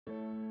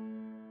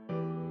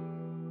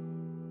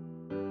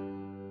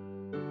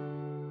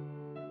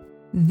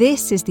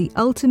This is the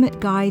ultimate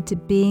guide to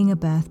being a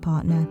birth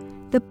partner,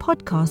 the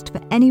podcast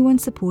for anyone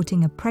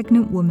supporting a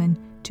pregnant woman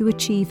to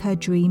achieve her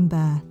dream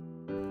birth.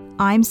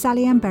 I'm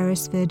Sally Ann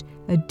Beresford,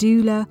 a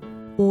doula,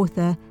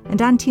 author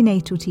and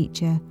antenatal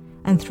teacher,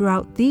 and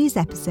throughout these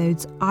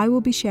episodes I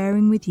will be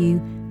sharing with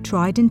you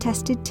tried and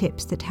tested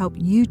tips that help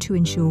you to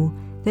ensure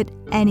that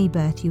any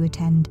birth you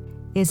attend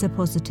is a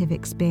positive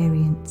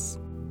experience.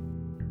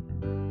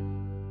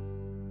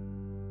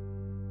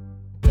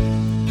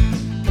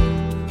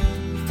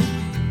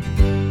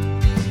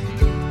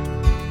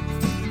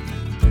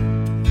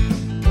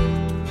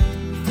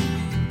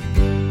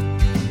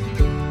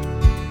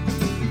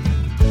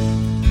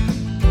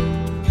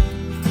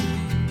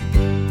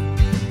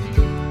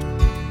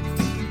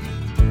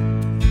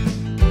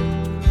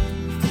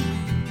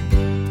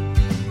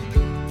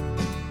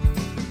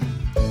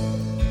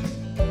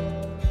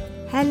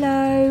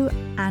 Hello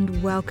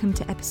and welcome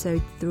to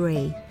episode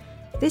 3.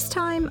 This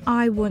time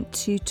I want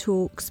to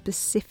talk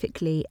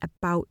specifically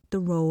about the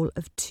role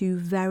of two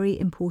very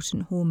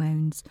important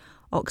hormones,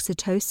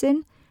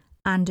 oxytocin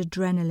and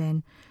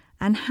adrenaline,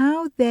 and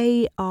how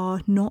they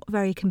are not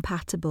very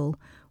compatible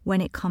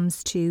when it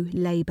comes to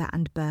labour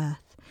and birth.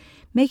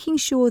 Making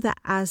sure that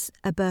as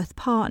a birth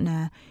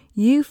partner,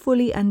 you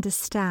fully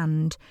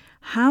understand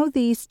how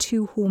these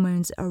two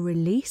hormones are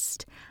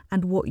released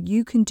and what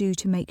you can do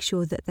to make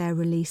sure that they're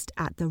released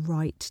at the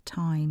right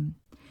time.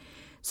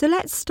 So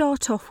let's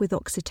start off with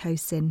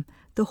oxytocin,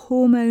 the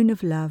hormone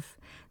of love,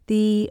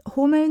 the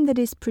hormone that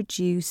is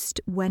produced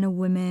when a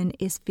woman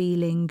is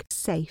feeling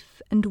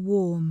safe and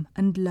warm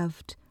and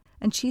loved,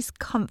 and she's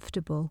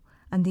comfortable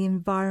and the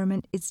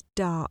environment is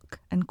dark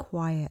and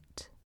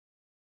quiet.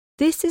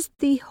 This is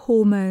the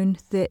hormone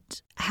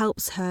that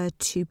helps her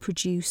to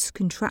produce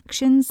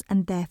contractions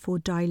and therefore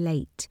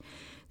dilate.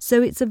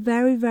 So it's a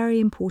very, very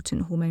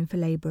important hormone for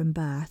labour and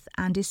birth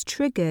and is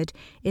triggered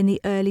in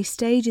the early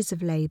stages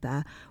of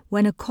labour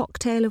when a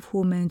cocktail of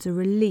hormones are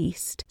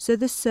released so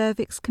the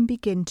cervix can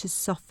begin to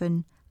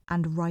soften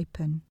and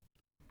ripen.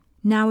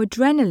 Now,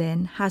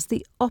 adrenaline has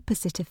the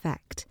opposite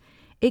effect.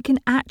 It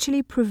can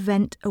actually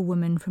prevent a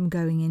woman from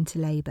going into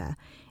labour.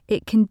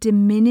 It can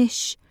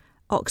diminish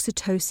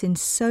oxytocin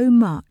so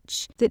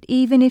much that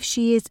even if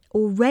she is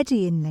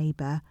already in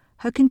labour,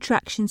 her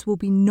contractions will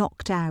be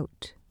knocked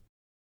out.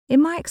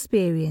 In my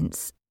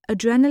experience,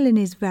 adrenaline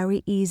is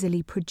very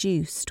easily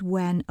produced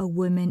when a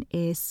woman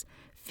is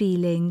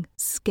feeling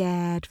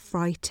scared,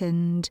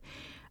 frightened,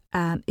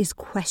 is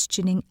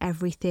questioning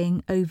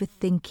everything,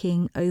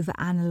 overthinking,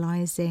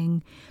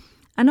 overanalyzing.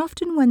 And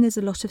often when there's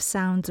a lot of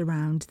sounds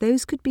around,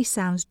 those could be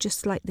sounds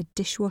just like the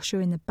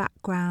dishwasher in the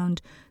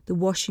background, the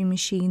washing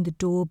machine, the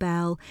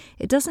doorbell.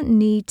 It doesn't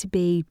need to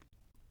be,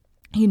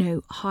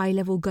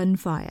 high-level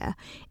gunfire.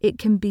 It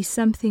can be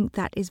something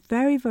that is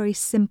very, very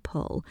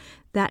simple,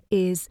 that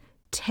is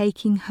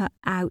taking her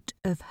out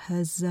of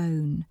her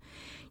zone.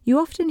 You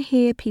often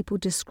hear people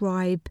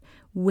describe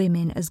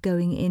women as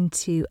going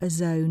into a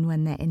zone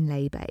when they're in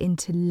labour,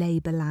 into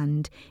labour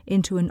land,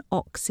 into an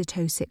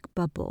oxytocic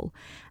bubble.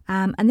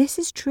 And this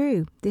is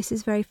true. This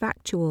is very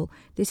factual.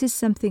 This is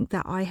something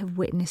that I have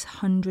witnessed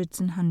hundreds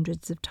and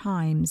hundreds of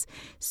times.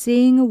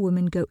 Seeing a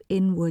woman go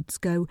inwards,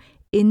 go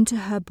into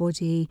her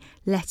body,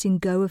 letting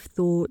go of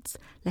thoughts,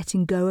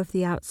 letting go of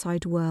the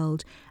outside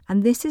world.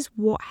 And this is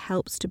what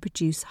helps to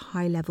produce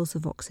high levels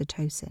of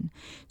oxytocin.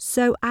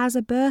 So as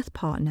a birth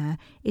partner,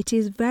 it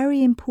is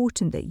very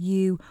important that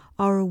you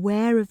are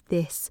aware of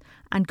this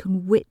and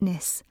can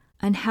witness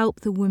and help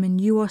the woman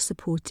you are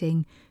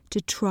supporting to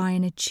try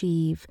and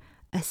achieve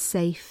a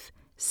safe,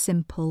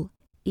 simple,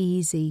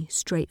 easy,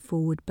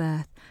 straightforward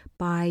birth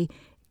by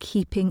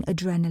keeping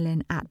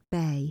adrenaline at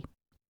bay.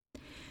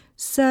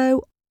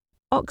 So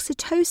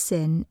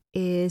oxytocin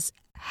is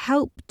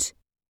helped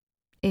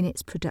in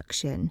its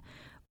production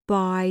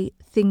by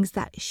things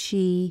that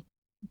she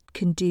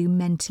can do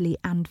mentally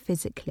and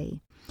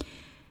physically.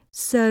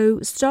 So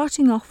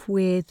starting off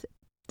with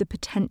the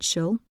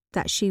potential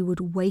that she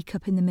would wake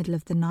up in the middle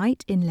of the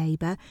night in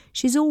labour,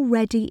 she's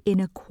already in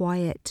a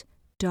quiet,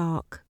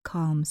 dark,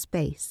 calm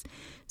space.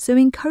 So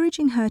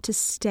encouraging her to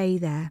stay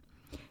there,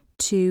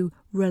 to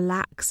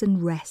relax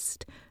and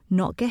rest,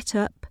 not get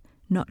up,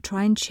 not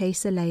try and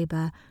chase a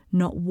labour,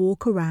 not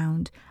walk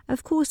around.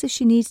 Of course, if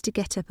she needs to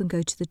get up and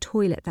go to the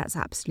toilet, that's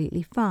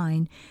absolutely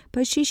fine,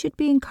 but she should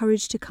be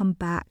encouraged to come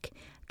back,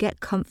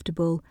 get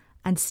comfortable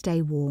and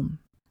stay warm.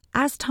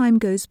 As time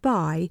goes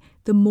by,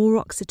 the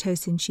more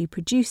oxytocin she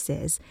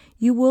produces,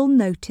 you will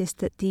notice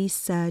that these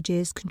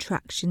surges,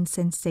 contractions,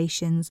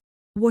 sensations,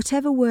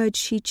 whatever word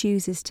she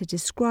chooses to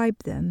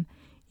describe them,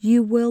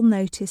 you will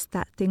notice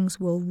that things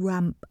will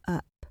ramp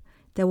up.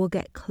 They will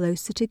get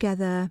closer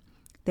together,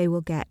 they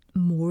will get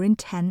more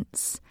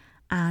intense,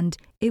 and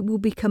it will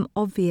become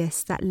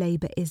obvious that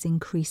labour is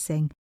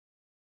increasing.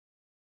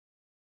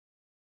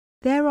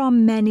 There are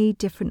many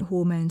different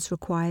hormones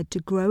required to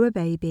grow a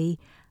baby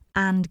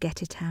and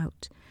get it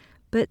out,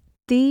 but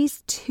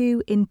these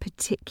two in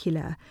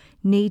particular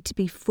need to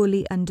be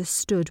fully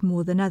understood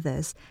more than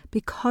others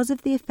because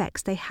of the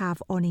effects they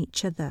have on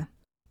each other.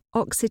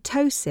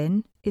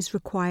 Oxytocin is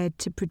required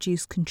to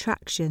produce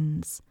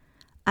contractions,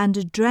 and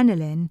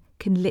adrenaline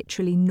can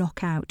literally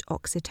knock out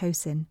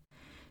oxytocin.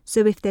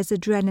 So if there's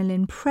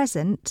adrenaline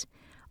present,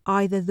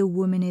 either the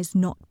woman is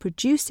not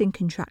producing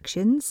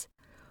contractions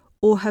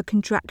or her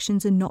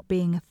contractions are not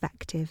being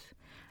effective.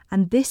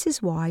 And this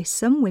is why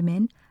some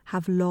women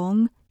have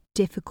long,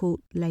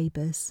 difficult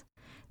labours.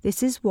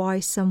 This is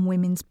why some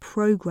women's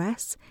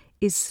progress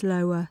is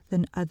slower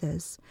than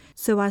others.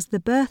 So as the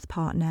birth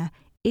partner,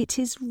 it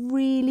is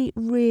really,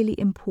 really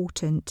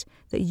important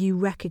that you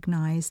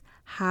recognise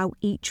how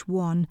each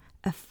one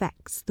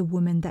affects the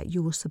woman that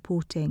you're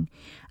supporting.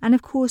 And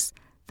of course,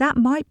 that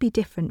might be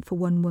different for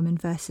one woman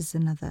versus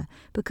another,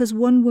 because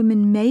one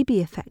woman may be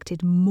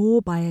affected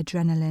more by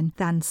adrenaline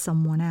than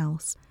someone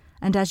else.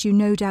 And as you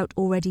no doubt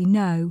already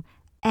know,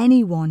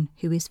 anyone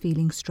who is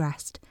feeling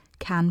stressed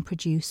can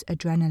produce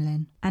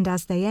adrenaline. And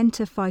as they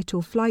enter fight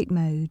or flight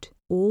mode,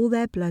 all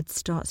their blood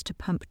starts to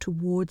pump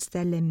towards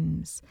their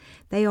limbs.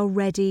 They are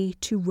ready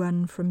to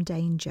run from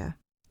danger.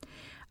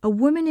 A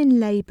woman in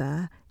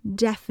labour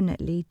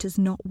definitely does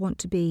not want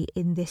to be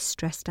in this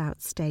stressed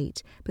out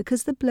state,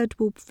 because the blood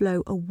will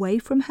flow away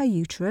from her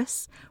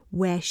uterus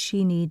where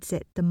she needs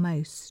it the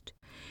most.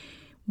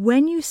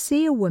 When you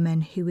see a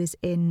woman who is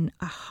in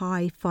a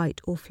high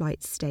fight or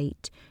flight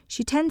state,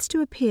 she tends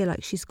to appear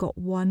like she's got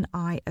one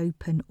eye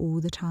open all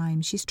the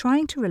time. She's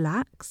trying to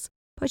relax,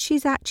 but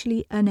she's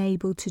actually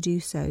unable to do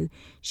so.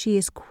 She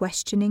is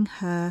questioning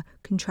her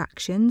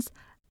contractions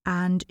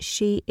and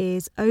she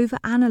is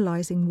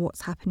over-analysing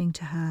what's happening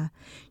to her.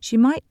 She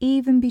might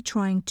even be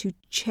trying to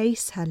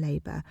chase her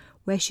labour,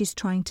 where she's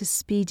trying to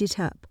speed it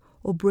up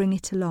or bring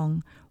it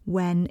along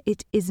when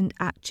it isn't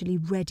actually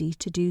ready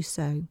to do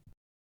so.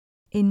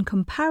 In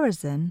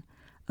comparison,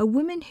 a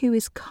woman who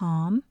is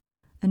calm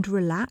and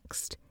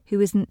relaxed,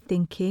 who isn't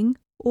thinking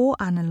or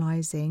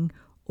analysing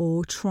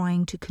or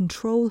trying to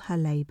control her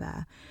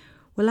labour,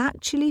 will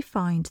actually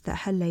find that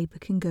her labour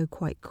can go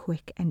quite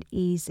quick and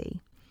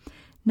easy.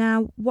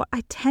 Now, what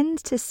I tend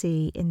to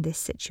see in this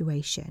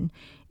situation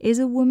is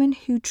a woman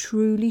who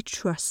truly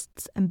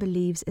trusts and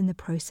believes in the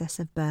process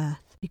of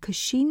birth, because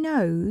she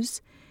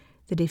knows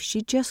that if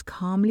she just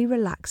calmly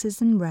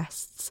relaxes and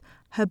rests,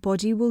 her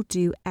body will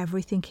do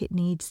everything it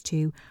needs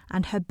to,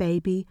 and her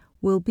baby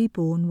will be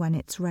born when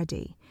it's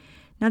ready.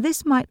 Now,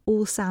 this might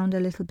all sound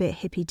a little bit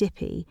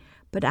hippy-dippy,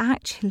 but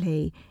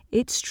actually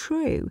it's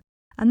true.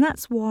 And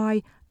that's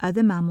why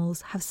other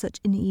mammals have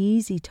such an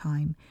easy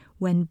time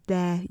when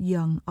their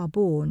young are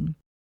born.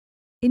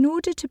 In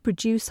order to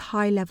produce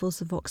high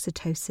levels of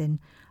oxytocin,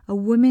 a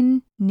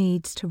woman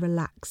needs to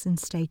relax and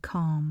stay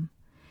calm.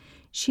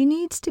 She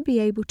needs to be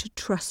able to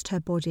trust her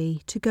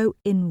body, to go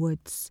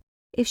inwards.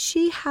 If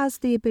she has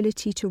the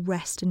ability to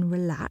rest and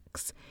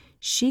relax,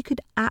 she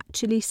could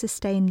actually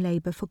sustain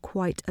labour for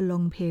quite a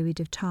long period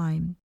of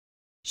time.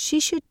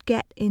 She should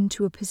get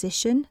into a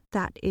position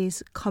that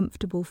is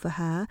comfortable for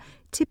her.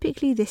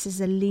 Typically, this is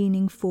a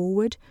leaning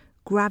forward,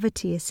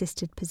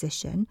 gravity-assisted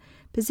position,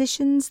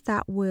 positions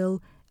that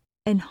will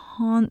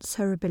enhance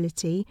her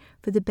ability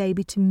for the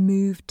baby to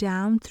move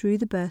down through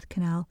the birth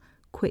canal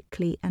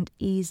quickly and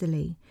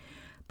easily.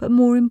 But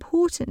more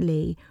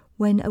importantly,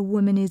 when a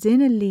woman is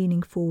in a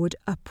leaning forward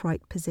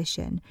upright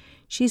position,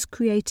 she's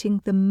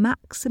creating the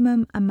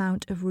maximum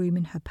amount of room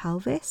in her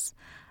pelvis,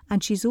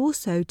 and she's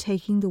also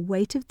taking the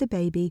weight of the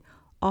baby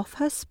off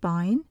her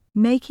spine,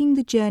 making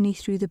the journey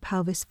through the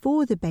pelvis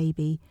for the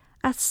baby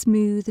as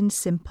smooth and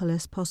simple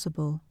as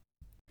possible.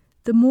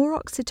 The more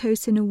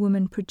oxytocin a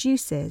woman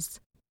produces,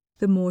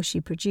 the more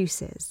she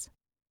produces.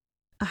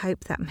 I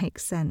hope that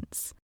makes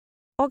sense.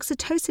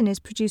 Oxytocin is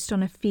produced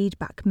on a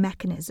feedback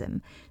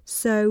mechanism,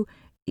 so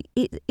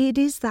it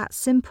is that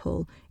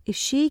simple. If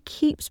she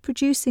keeps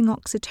producing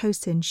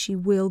oxytocin, she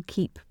will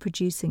keep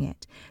producing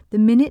it. The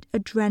minute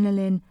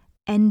adrenaline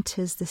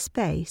enters the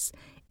space,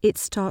 it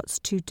starts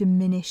to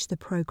diminish the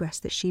progress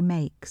that she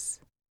makes.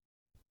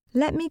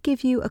 Let me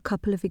give you a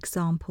couple of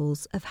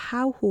examples of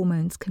how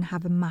hormones can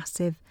have a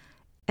massive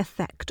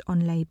effect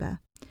on labour.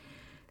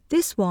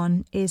 This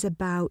one is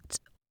about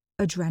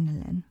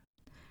adrenaline.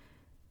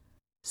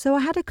 So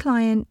I had a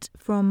client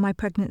from my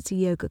pregnancy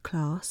yoga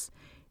class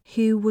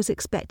who was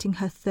expecting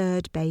her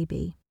third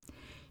baby.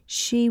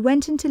 She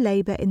went into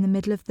labour in the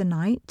middle of the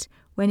night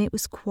when it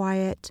was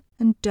quiet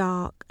and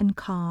dark and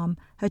calm.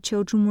 Her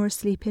children were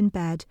asleep in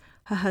bed.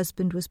 Her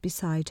husband was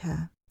beside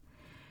her.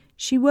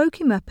 She woke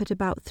him up at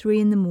about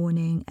 3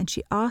 a.m. and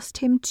she asked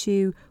him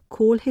to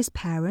call his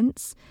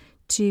parents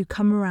to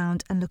come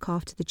around and look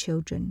after the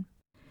children.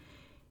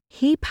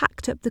 He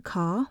packed up the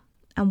car,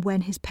 and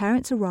when his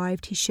parents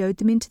arrived, he showed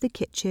them into the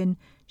kitchen,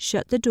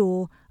 shut the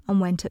door, and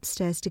went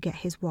upstairs to get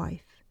his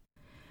wife.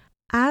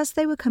 As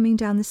they were coming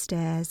down the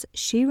stairs,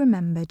 she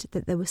remembered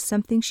that there was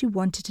something she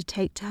wanted to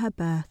take to her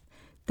berth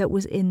that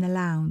was in the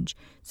lounge,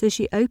 so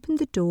she opened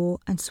the door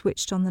and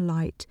switched on the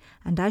light,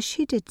 and as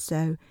she did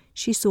so,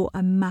 she saw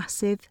a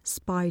massive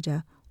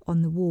spider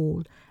on the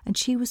wall, and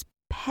she was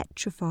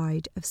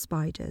petrified of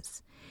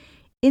spiders.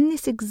 In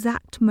this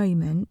exact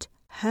moment,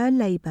 her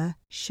labour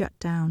shut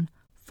down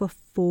for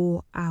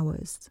 4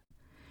 hours.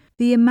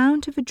 The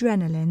amount of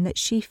adrenaline that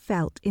she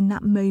felt in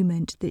that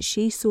moment that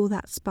she saw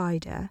that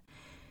spider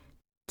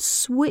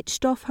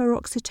switched off her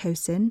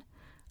oxytocin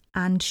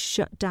and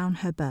shut down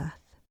her birth.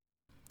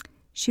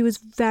 She was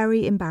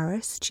very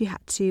embarrassed. She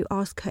had to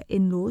ask her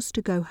in-laws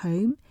to go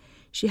home.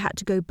 She had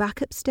to go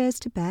back upstairs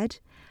to bed,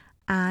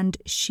 and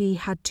she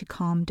had to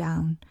calm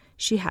down.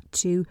 She had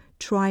to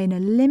try and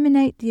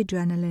eliminate the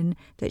adrenaline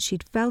that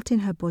she'd felt in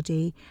her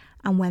body,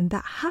 and when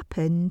that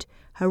happened,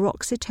 her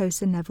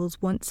oxytocin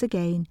levels once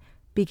again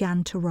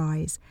began to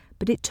rise.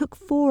 But it took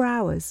 4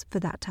 hours for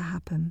that to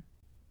happen.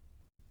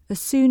 As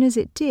soon as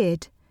it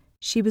did,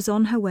 she was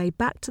on her way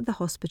back to the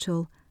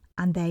hospital,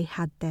 and they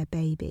had their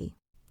baby.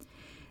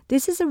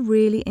 This is a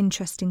really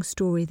interesting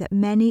story that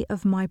many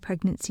of my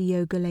pregnancy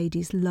yoga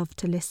ladies love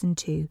to listen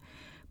to,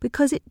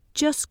 because it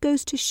just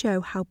goes to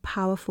show how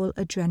powerful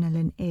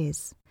adrenaline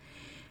is.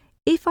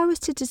 If I was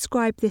to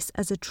describe this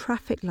as a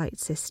traffic light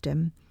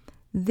system,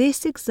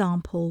 this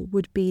example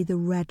would be the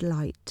red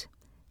light.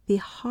 The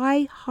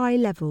high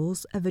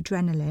levels of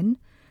adrenaline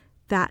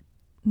that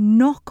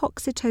knock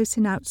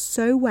oxytocin out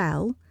so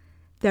well,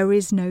 there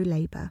is no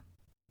labour.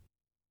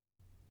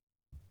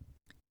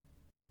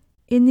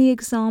 In the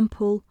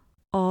example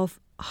of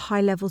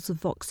high levels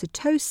of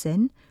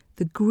oxytocin,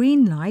 the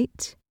green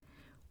light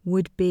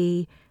would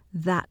be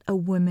that a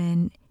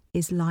woman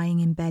is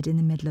lying in bed in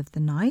the middle of the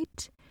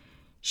night.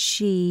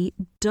 She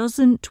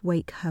doesn't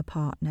wake her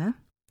partner.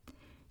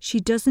 She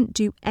doesn't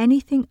do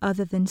anything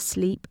other than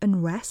sleep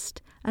and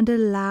rest and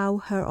allow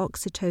her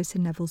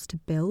oxytocin levels to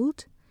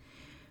build.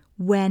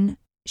 When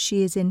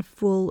she is in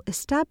full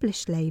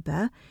established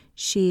labour,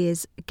 she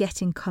is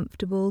getting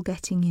comfortable,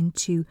 getting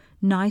into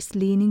nice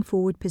leaning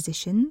forward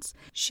positions.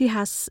 She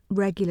has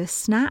regular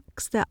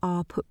snacks that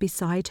are put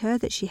beside her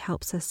that she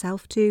helps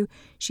herself to.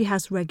 She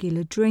has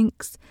regular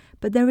drinks,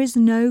 but there is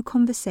no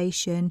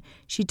conversation.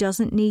 She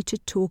doesn't need to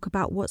talk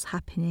about what's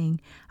happening.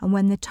 And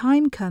when the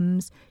time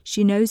comes,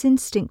 she knows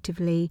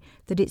instinctively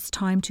that it's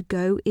time to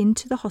go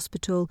into the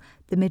hospital,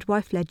 the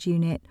midwife-led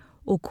unit,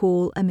 or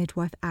call a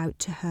midwife out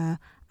to her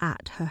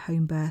at her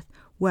home birth,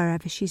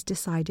 wherever she's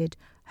decided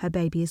her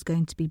baby is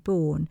going to be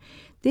born.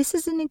 This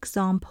is an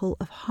example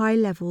of high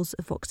levels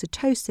of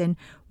oxytocin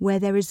where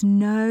there is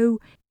no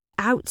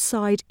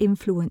outside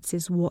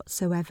influences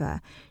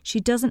whatsoever. She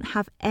doesn't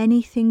have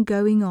anything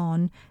going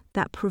on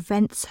that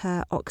prevents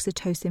her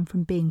oxytocin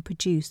from being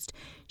produced.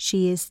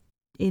 She is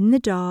in the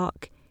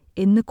dark,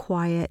 in the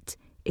quiet,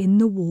 in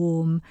the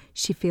warm.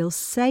 She feels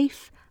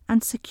safe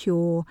and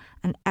secure,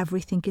 and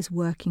everything is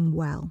working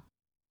well.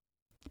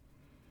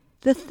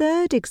 The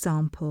third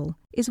example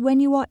is when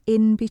you are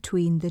in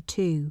between the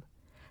two,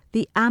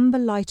 the amber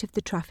light of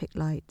the traffic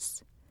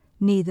lights,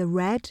 neither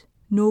red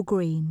nor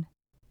green,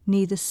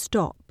 neither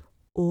stop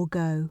or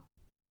go.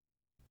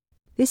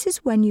 This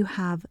is when you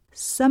have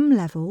some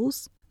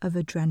levels of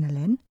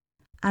adrenaline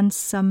and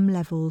some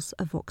levels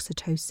of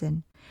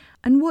oxytocin.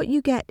 And what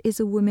you get is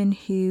a woman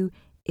who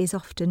is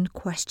often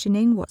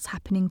questioning what's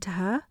happening to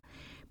her,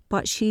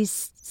 but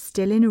she's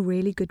still in a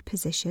really good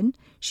position.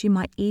 She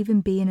might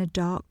even be in a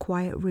dark,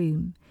 quiet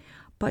room.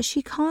 But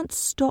she can't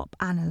stop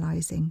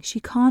analysing. She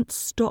can't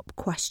stop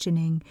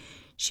questioning.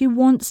 She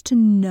wants to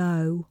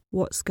know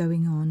what's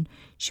going on.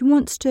 She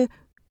wants to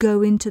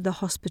go into the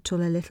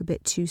hospital a little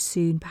bit too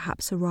soon,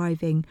 perhaps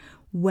arriving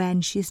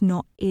when she's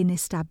not in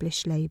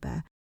established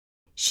labour.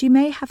 She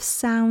may have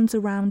sounds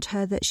around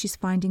her that she's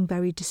finding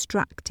very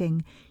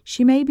distracting.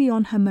 She may be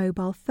on her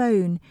mobile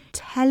phone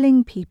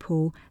telling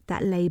people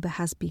that labour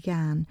has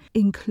begun,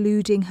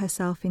 including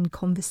herself in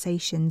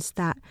conversations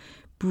that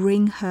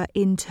bring her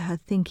into her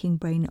thinking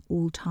brain at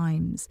all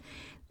times.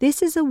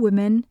 This is a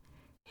woman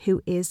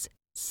who is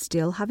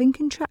still having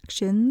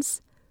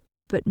contractions,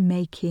 but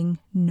making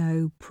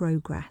no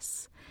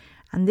progress.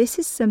 And this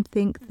is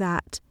something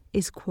that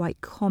is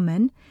quite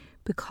common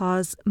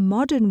because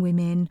modern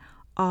women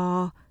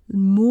are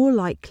more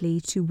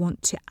likely to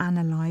want to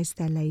analyse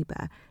their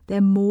labour.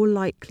 They're more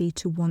likely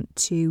to want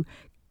to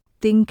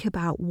think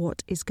about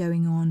what is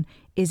going on.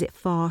 Is it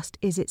fast?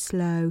 Is it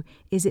slow?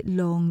 Is it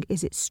long?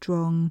 Is it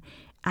strong?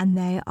 And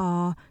they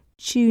are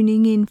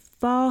tuning in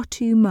far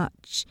too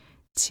much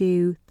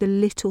to the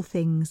little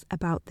things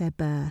about their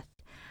birth.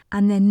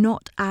 And they're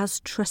not as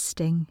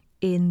trusting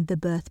in the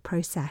birth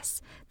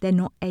process. They're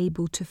not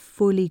able to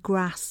fully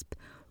grasp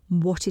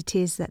what it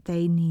is that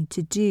they need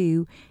to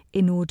do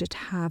in order to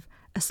have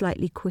a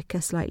slightly quicker,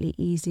 slightly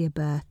easier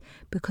birth,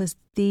 because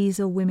these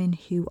are women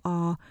who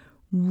are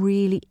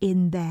really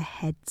in their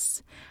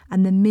heads.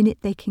 And the minute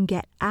they can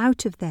get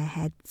out of their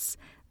heads,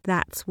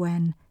 that's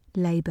when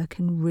labour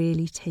can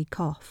really take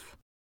off.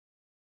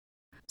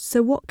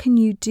 So what can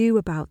you do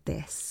about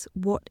this?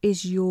 What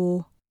is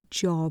your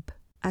job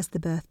as the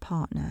birth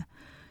partner?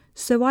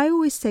 So I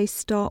always say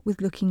start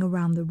with looking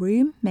around the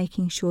room,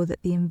 making sure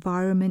that the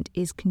environment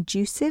is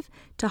conducive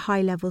to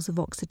high levels of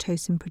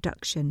oxytocin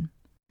production.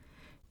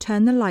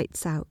 Turn the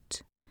lights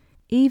out.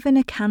 Even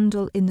a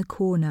candle in the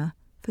corner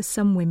for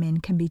some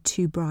women can be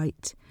too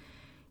bright.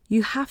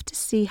 You have to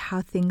see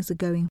how things are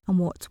going and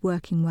what's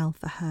working well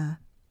for her.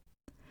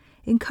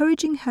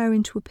 encouraging her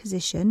into a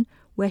position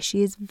where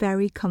she is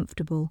very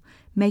comfortable,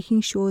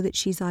 making sure that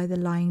she's either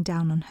lying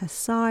down on her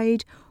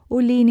side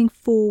or leaning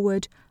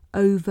forward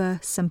over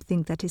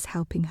something that is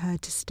helping her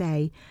to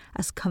stay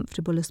as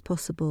comfortable as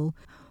possible.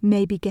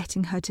 Maybe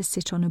getting her to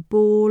sit on a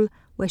ball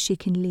where she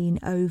can lean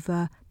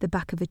over the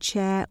back of a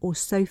chair or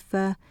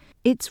sofa.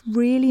 It's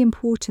really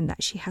important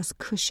that she has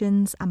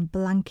cushions and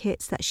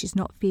blankets, that she's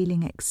not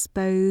feeling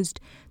exposed,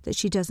 that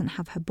she doesn't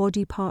have her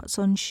body parts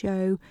on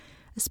show,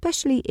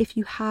 especially if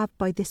you have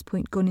by this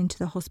point gone into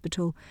the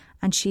hospital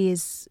and she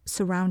is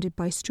surrounded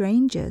by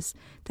strangers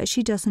that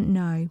she doesn't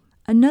know.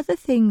 Another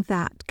thing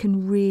that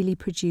can really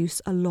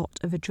produce a lot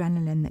of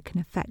adrenaline that can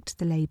affect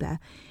the labour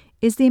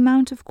is the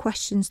amount of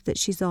questions that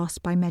she's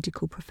asked by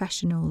medical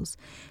professionals.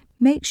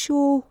 Make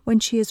sure when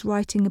she is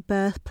writing a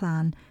birth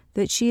plan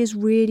that she is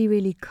really,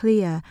 really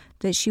clear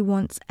that she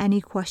wants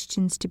any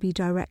questions to be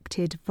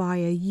directed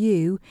via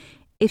you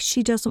if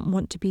she doesn't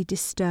want to be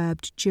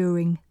disturbed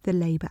during the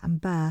labour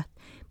and birth,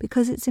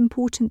 because it's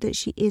important that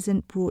she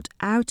isn't brought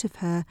out of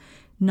her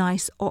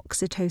nice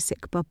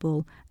oxytocic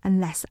bubble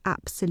unless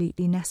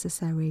absolutely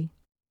necessary.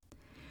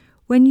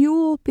 When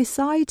you're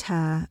beside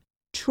her,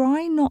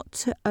 try not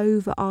to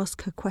over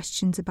ask her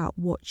questions about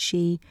what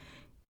she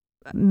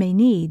may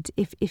need.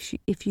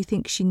 If you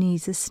think she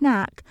needs a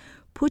snack,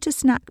 put a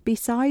snack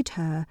beside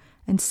her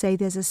and say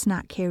there's a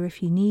snack here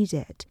if you need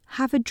it.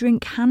 Have a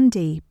drink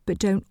handy, but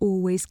don't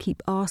always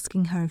keep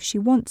asking her if she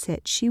wants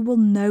it. She will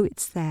know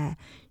it's there.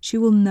 She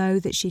will know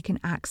that she can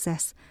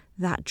access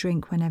that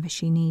drink whenever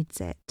she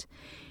needs it.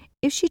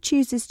 If she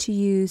chooses to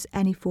use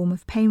any form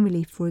of pain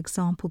relief, for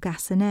example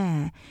gas and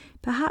air,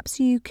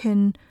 perhaps you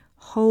can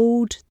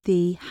hold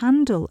the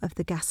handle of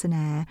the gas and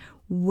air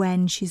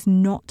when she's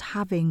not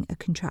having a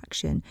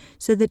contraction,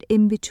 so that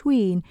in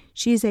between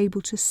she is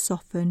able to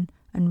soften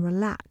and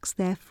relax,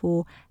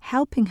 therefore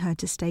helping her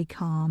to stay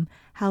calm,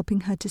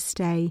 helping her to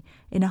stay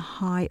in a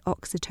high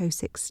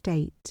oxytocic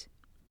state.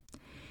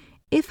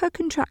 If her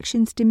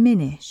contractions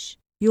diminish,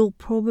 you'll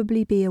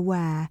probably be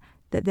aware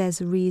that there's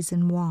a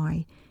reason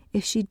why.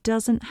 If she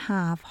doesn't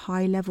have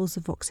high levels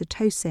of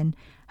oxytocin,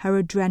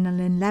 her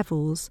adrenaline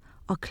levels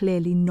are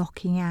clearly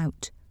knocking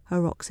out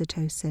her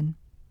oxytocin.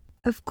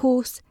 Of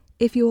course,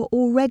 if you are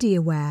already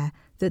aware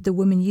that the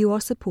woman you are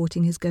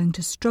supporting is going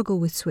to struggle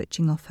with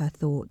switching off her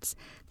thoughts,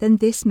 then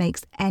this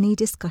makes any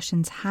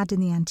discussions had in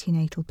the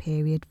antenatal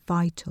period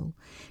vital.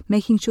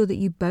 Making sure that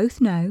you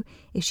both know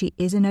if she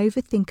is an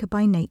overthinker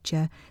by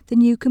nature,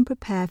 then you can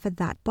prepare for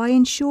that by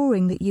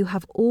ensuring that you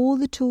have all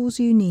the tools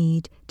you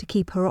need to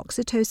keep her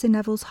oxytocin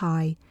levels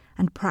high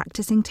and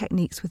practicing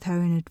techniques with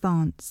her in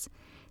advance.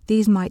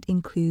 These might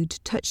include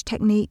touch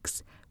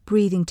techniques,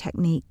 breathing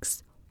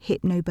techniques,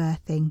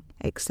 hypnobirthing,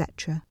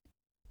 etc.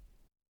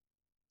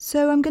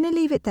 So I'm going to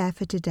leave it there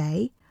for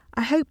today.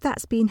 I hope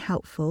that's been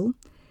helpful.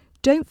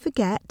 Don't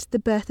forget the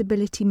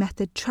Birthability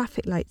Method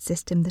traffic light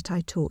system that I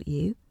taught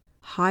you.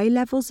 High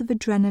levels of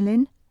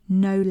adrenaline,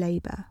 no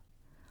labour.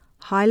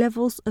 High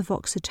levels of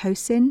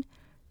oxytocin,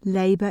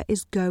 labour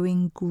is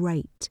going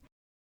great.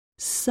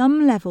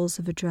 Some levels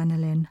of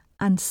adrenaline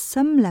and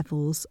some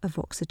levels of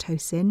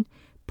oxytocin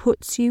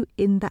puts you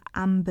in the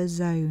amber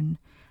zone,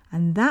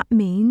 and that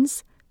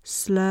means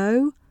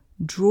slow,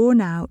 drawn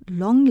out,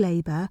 long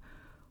labour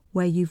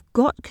where you've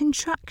got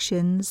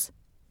contractions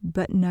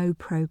but no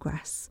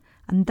progress,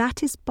 and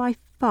that is by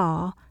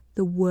far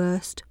the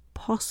worst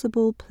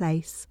possible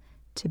place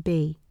to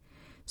be.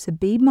 So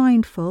be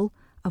mindful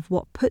of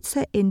what puts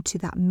her into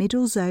that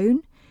middle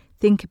zone.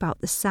 Think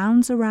about the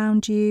sounds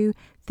around you,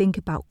 think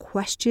about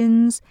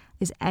questions.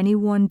 Is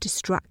anyone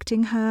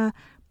distracting her?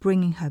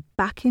 Bringing her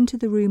back into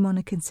the room on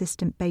a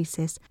consistent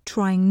basis,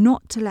 trying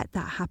not to let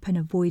that happen,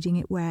 avoiding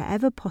it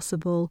wherever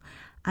possible,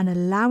 and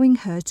allowing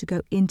her to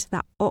go into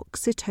that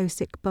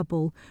oxytocic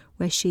bubble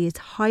where she is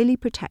highly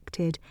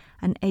protected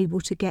and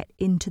able to get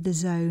into the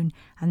zone.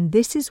 And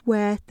this is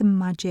where the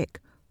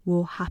magic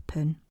will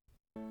happen.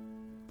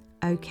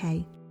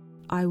 Okay,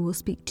 I will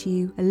speak to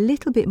you a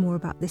little bit more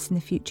about this in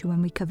the future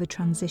when we cover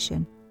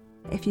transition.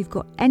 If you've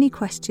got any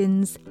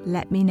questions,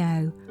 let me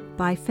know.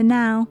 Bye for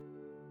now.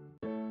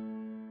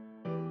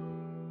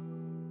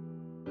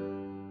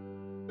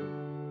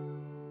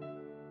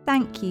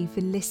 Thank you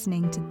for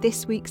listening to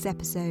this week's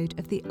episode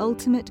of The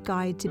Ultimate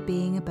Guide to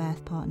Being a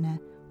Birth Partner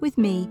with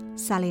me,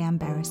 Sally Ann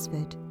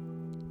Beresford.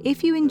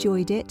 If you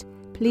enjoyed it,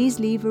 please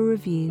leave a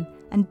review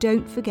and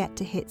don't forget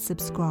to hit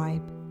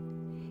subscribe.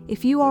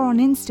 If you are on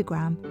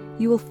Instagram,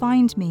 you will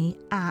find me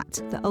at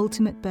The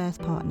Ultimate Birth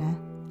Partner.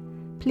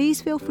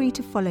 Please feel free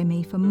to follow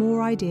me for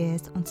more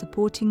ideas on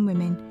supporting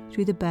women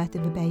through the birth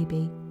of a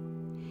baby.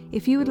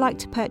 If you would like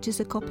to purchase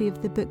a copy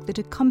of the book that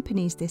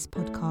accompanies this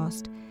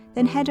podcast,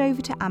 then head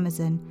over to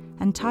Amazon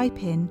and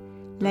type in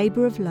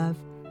Labour of Love,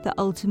 The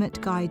Ultimate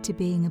Guide to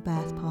Being a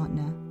Birth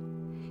Partner.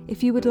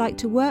 If you would like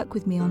to work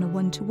with me on a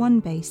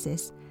one-to-one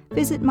basis,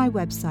 visit my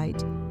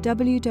website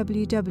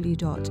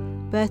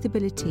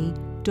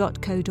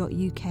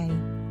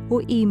www.birthability.co.uk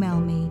or email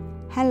me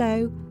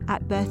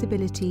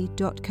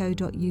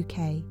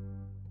hello@birthability.co.uk.